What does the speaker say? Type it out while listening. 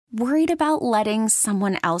Worried about letting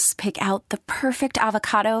someone else pick out the perfect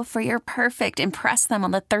avocado for your perfect impress them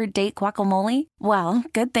on the third date guacamole? Well,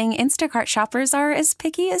 good thing Instacart shoppers are as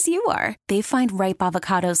picky as you are. They find ripe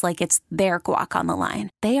avocados like it's their guac on the line.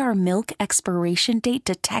 They are milk expiration date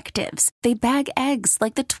detectives. They bag eggs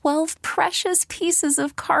like the 12 precious pieces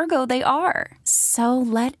of cargo they are. So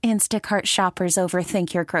let Instacart shoppers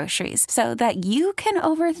overthink your groceries so that you can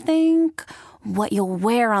overthink what you'll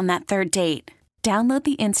wear on that third date. Download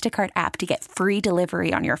the Instacart app to get free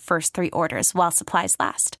delivery on your first 3 orders while supplies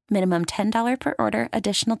last. Minimum $10 per order.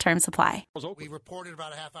 Additional terms apply. We reported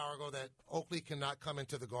about a half hour ago that Oakley cannot come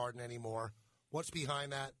into the Garden anymore. What's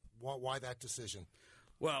behind that? Why that decision?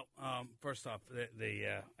 Well, first off,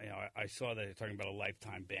 I saw that they're talking about a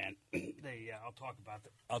lifetime ban.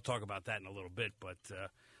 I'll talk about that in a little bit, but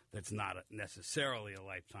that's not necessarily a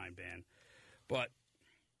lifetime ban. But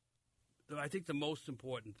I think the most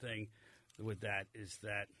important thing with that is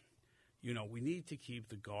that, we need to keep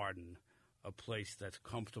the Garden a place that's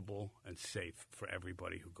comfortable and safe for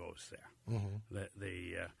everybody who goes there.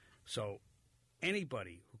 Mm-hmm. So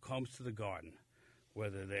anybody who comes to the Garden,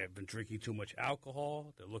 whether they've been drinking too much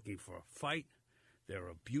alcohol, they're looking for a fight, they're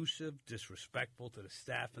abusive, disrespectful to the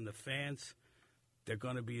staff and the fans, they're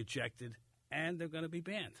going to be ejected and they're going to be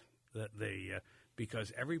banned.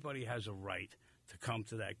 Because everybody has a right to come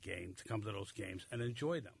to that game, to come to those games and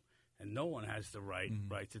enjoy them. And no one has the right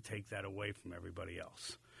to take that away from everybody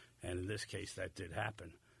else. And in this case, that did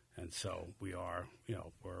happen. And so we are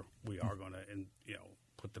going to,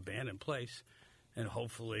 put the ban in place, and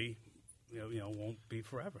hopefully, won't be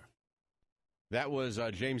forever. That was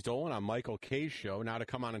James Dolan on Michael Kay's show. Now to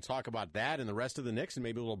come on and talk about that and the rest of the Knicks and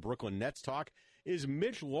maybe a little Brooklyn Nets talk is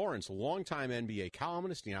Mitch Lawrence, longtime NBA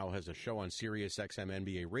columnist. He now has a show on Sirius XM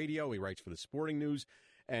NBA Radio. He writes for the Sporting News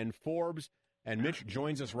and Forbes. And Mitch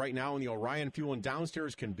joins us right now in the Orion Fuel and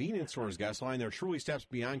Downstairs Convenience Stores guest line. They're truly steps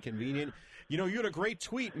beyond convenient. You had a great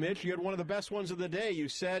tweet, Mitch. You had one of the best ones of the day. You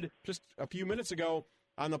said just a few minutes ago,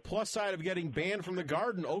 on the plus side of getting banned from the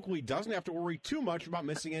Garden, Oakley doesn't have to worry too much about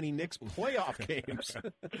missing any Knicks playoff games.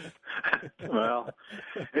 Well,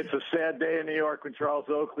 it's a sad day in New York when Charles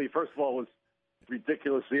Oakley, first of all, was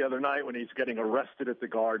ridiculous the other night when he's getting arrested at the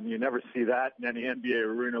Garden. You never see that in any NBA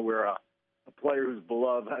arena where a player who's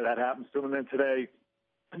beloved, that happens to him. And then today,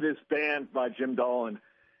 this ban by Jim Dolan,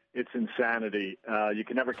 it's insanity. You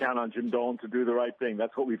can never count on Jim Dolan to do the right thing.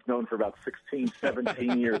 That's what we've known for about 16,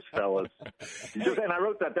 17 years, fellas. And I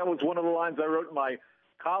wrote that. That was one of the lines I wrote in my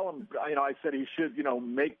column. I said he should,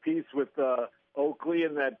 make peace with Oakley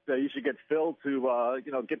and that he should get Phil to,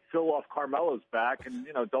 get Phil off Carmelo's back. And,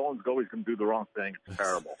 Dolan's always going to do the wrong thing. It's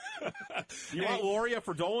terrible. You want Loria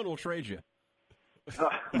for Dolan? We'll trade you. Oh,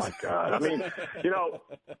 my God. I mean,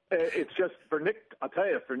 it's just for Nick, I'll tell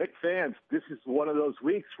you, for Nick fans, this is one of those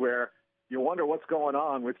weeks where you wonder what's going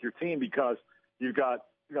on with your team because you've got,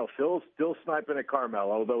 Phil's still sniping at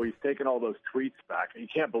Carmelo, although he's taken all those tweets back. And you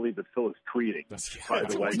can't believe that Phil is tweeting, by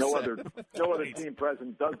the way. No other team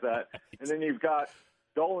president does that. And then you've got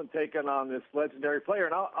Dolan taking on this legendary player.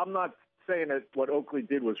 And I'm not saying that what Oakley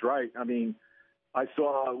did was right. I mean, I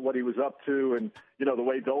saw what he was up to and, the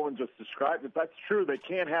way Dolan just described it. That's true. They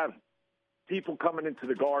can't have people coming into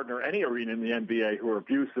the Garden or any arena in the NBA who are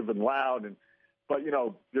abusive and loud. But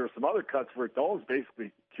there are some other cuts where Dolan's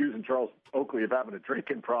basically accusing Charles Oakley of having a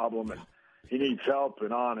drinking problem and he needs help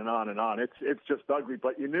and on and on and on. It's just ugly.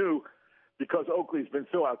 But you knew, because Oakley's been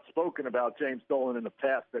so outspoken about James Dolan in the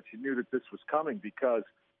past, that you knew that this was coming because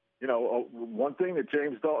 – one thing that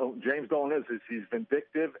James Dolan is he's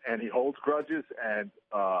vindictive and he holds grudges. And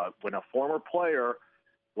when a former player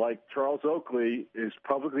like Charles Oakley is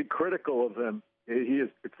publicly critical of him,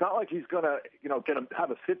 it's not like he's going to,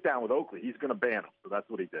 have a sit down with Oakley. He's going to ban him. So that's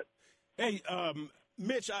what he did. Hey,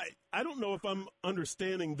 Mitch, I don't know if I'm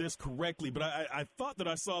understanding this correctly, but I thought that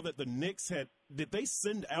I saw that the Knicks did they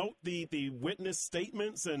send out the witness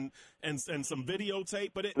statements and some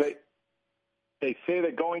videotape, but They say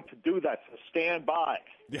they're going to do that, so stand by.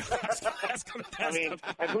 Yeah,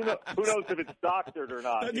 and who knows if it's doctored or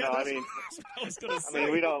not? We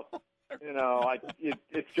don't.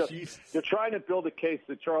 It's just you're trying to build a case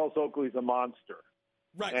that Charles Oakley's a monster,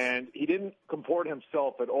 right? And he didn't comport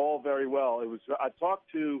himself at all very well. I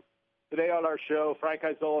talked to today on our show, Frank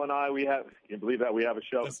Isola and I. Can't believe that we have a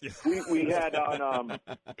show. We had on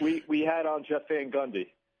we had on Jeff Van Gundy,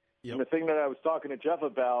 and the thing that I was talking to Jeff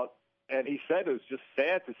about. And he said it was just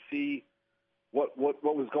sad to see what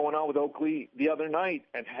was going on with Oakley the other night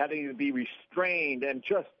and having to be restrained and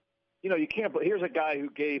just, you can't. But here's a guy who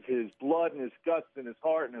gave his blood and his guts and his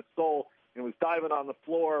heart and his soul and was diving on the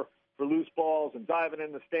floor for loose balls and diving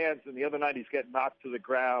in the stands, and the other night he's getting knocked to the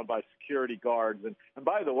ground by security guards. And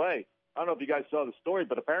by the way, I don't know if you guys saw the story,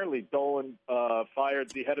 but apparently Dolan fired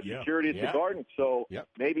the head of security at the Garden, so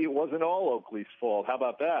maybe it wasn't all Oakley's fault. How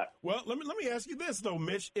about that? Well, let me ask you this, though,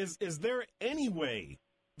 Mitch. Is there any way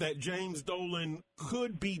that James Dolan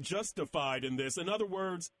could be justified in this? In other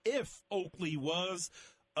words, if Oakley was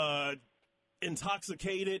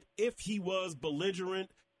intoxicated, if he was belligerent,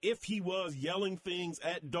 if he was yelling things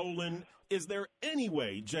at Dolan, is there any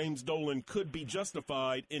way James Dolan could be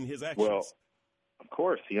justified in his actions? Well, of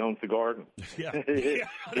course, he owns the Garden. That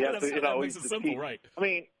makes it simple, right? I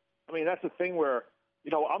mean, that's the thing where,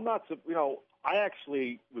 I'm not, I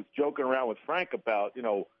actually was joking around with Frank about,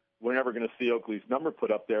 we're never going to see Oakley's number put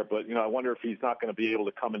up there, but, I wonder if he's not going to be able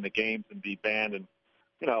to come in the games and be banned. And,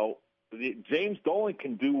 James Dolan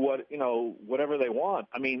can do whatever they want.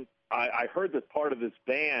 I mean, I heard that part of this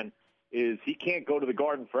ban is he can't go to the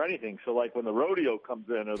Garden for anything. So, like when the rodeo comes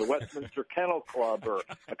in or the Westminster Kennel Club or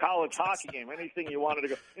a college hockey game, anything you wanted to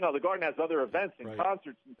go. The Garden has other events and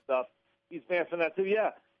concerts and stuff. He's banned from that too.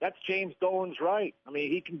 Yeah, that's James Dolan's right. I mean,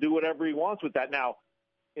 he can do whatever he wants with that. Now,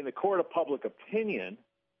 in the court of public opinion,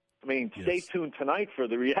 stay tuned tonight for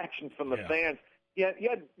the reactions from the fans. You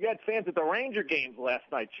had fans at the Ranger games last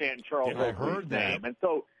night chanting Charles Oakley's name. And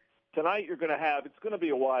so tonight it's going to be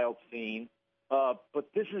a wild scene. But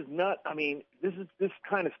this is not, this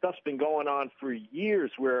kind of stuff's been going on for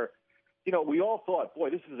years where, we all thought, boy,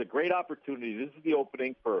 this is a great opportunity. This is the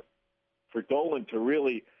opening for Dolan to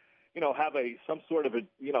really, have some sort of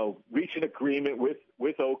reach an agreement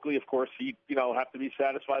with Oakley. Of course, he'd, have to be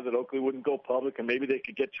satisfied that Oakley wouldn't go public and maybe they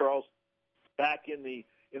could get Charles back in the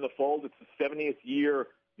fold. It's the 70th year,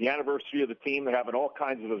 the anniversary of the team. They're having all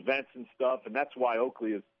kinds of events and stuff. And that's why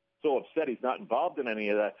Oakley is so upset he's not involved in any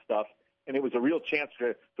of that stuff. And it was a real chance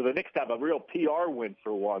for the Knicks to have a real PR win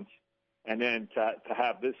for once, and then to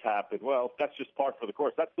have this happen. Well, that's just par for the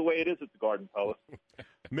course. That's the way it is at the Garden, fellas.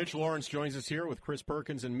 Mitch Lawrence joins us here with Chris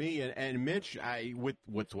Perkins and me. And Mitch, with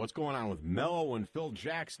what's going on with Melo and Phil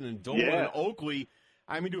Jackson and Dolan and Oakley,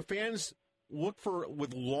 do fans look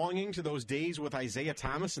with longing to those days with Isaiah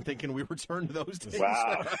Thomas and thinking we return to those days?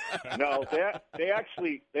 Wow. No, they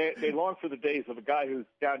actually long for the days of a guy who's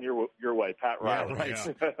down your way, Pat Riley.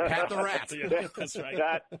 Pat the Rat. That's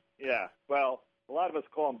right. Well, a lot of us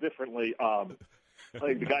call him differently. I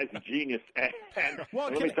think the guy's a genius. And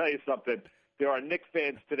let me tell you something. There are Knicks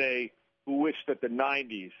fans today who wish that the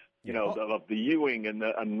 90s, of the Ewing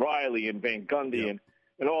and Riley and Van Gundy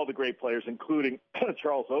and all the great players, including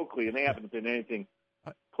Charles Oakley, and they haven't been anything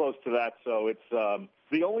close to that. So it's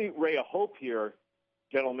the only ray of hope here,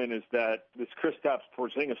 gentlemen, is that this Kristaps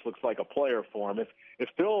Porzingis looks like a player for him. If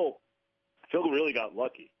Phil really got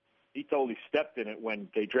lucky, he totally stepped in it when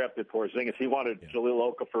they drafted Porzingis. He wanted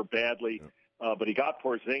Jahlil Okafor badly, but he got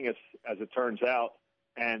Porzingis, as it turns out.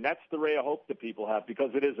 And that's the ray of hope that people have, because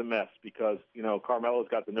it is a mess, because, Carmelo's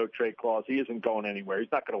got the no-trade clause. He isn't going anywhere.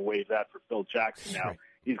 He's not going to waive that for Phil Jackson now.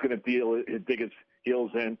 He's going to dig his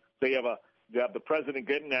heels in. So you have the president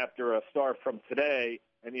getting after a star from today,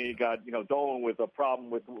 and then you got, Dolan with a problem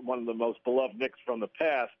with one of the most beloved Knicks from the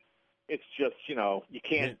past. It's just, you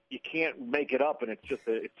can't make it up, and it's just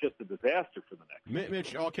a disaster for the Knicks.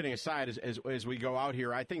 Mitch, all kidding aside, as we go out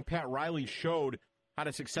here, I think Pat Riley showed how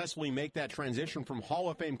to successfully make that transition from Hall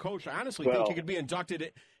of Fame coach. I honestly think he could be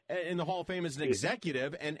inducted in the Hall of Fame as an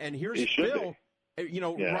executive, and here's Phil,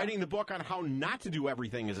 writing the book on how not to do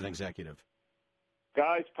everything as an executive.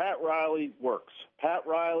 Guys, Pat Riley works. Pat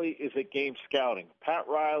Riley is at game scouting. Pat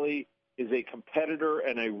Riley is a competitor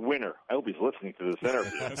and a winner. I hope he's listening to this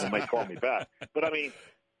interview. He might call me back. But,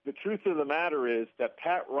 the truth of the matter is that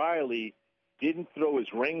Pat Riley didn't throw his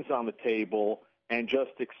rings on the table and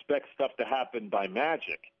just expect stuff to happen by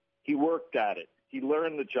magic. He worked at it. He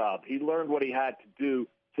learned the job. He learned what he had to do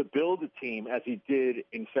to build a team, as he did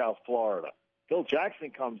in South Florida. Phil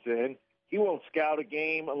Jackson comes in. He won't scout a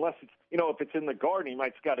game unless it's, if it's in the Garden, he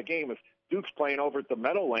might scout a game. If Duke's playing over at the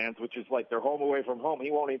Meadowlands, which is like their home away from home,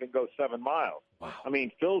 he won't even go 7 miles. Wow.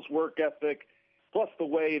 Phil's work ethic, plus the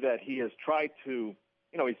way that he has tried to,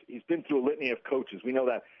 he's been through a litany of coaches. We know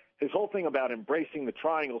that. His whole thing about embracing the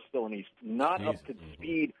triangle still, and he's not up to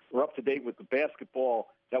speed or up to date with the basketball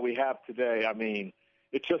that we have today.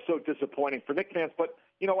 It's just so disappointing for Knicks fans. But,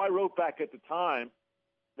 I wrote back at the time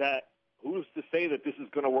that who's to say that this is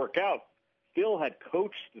going to work out? Phil had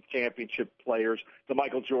coached the championship players, the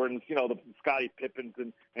Michael Jordans, the Scottie Pippins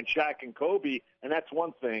and Shaq and Kobe, and that's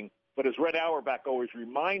one thing. But as Red Auerbach always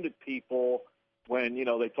reminded people when,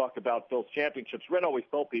 they talked about Phil's championships, Red always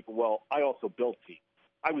told people, well, I also built teams.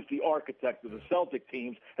 I was the architect of the Celtic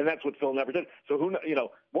teams, and that's what Phil never did. So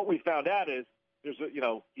what we found out is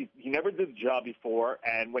he never did the job before,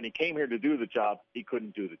 and when he came here to do the job, he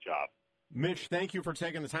couldn't do the job. Mitch, thank you for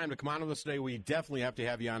taking the time to come on with us today. We definitely have to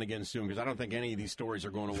have you on again soon because I don't think any of these stories are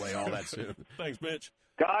going away all that soon. Thanks, Mitch.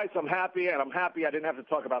 Guys, I'm happy, and I'm happy I didn't have to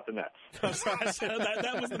talk about the Nets.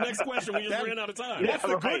 that was the next question. We just ran out of time. That's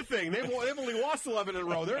the good thing. They've only lost 11 in a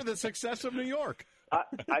row. They're the success of New York.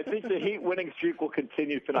 I think the Heat winning streak will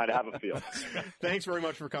continue tonight. I have a feel. Thanks very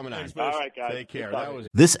much for coming on. Thanks, all right, guys. Take care.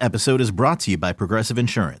 This episode is brought to you by Progressive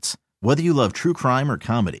Insurance. Whether you love true crime or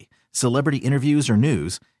comedy, celebrity interviews or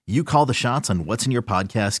news, you call the shots on what's in your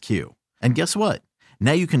podcast queue. And guess what?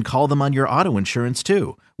 Now you can call them on your auto insurance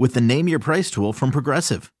too with the Name Your Price tool from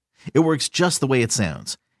Progressive. It works just the way it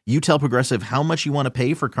sounds. You tell Progressive how much you want to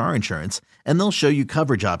pay for car insurance, and they'll show you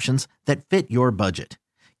coverage options that fit your budget.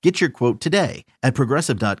 Get your quote today at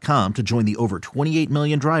Progressive.com to join the over 28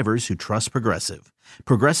 million drivers who trust Progressive.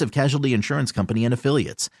 Progressive Casualty Insurance Company and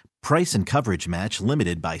Affiliates. Price and coverage match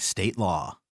limited by state law.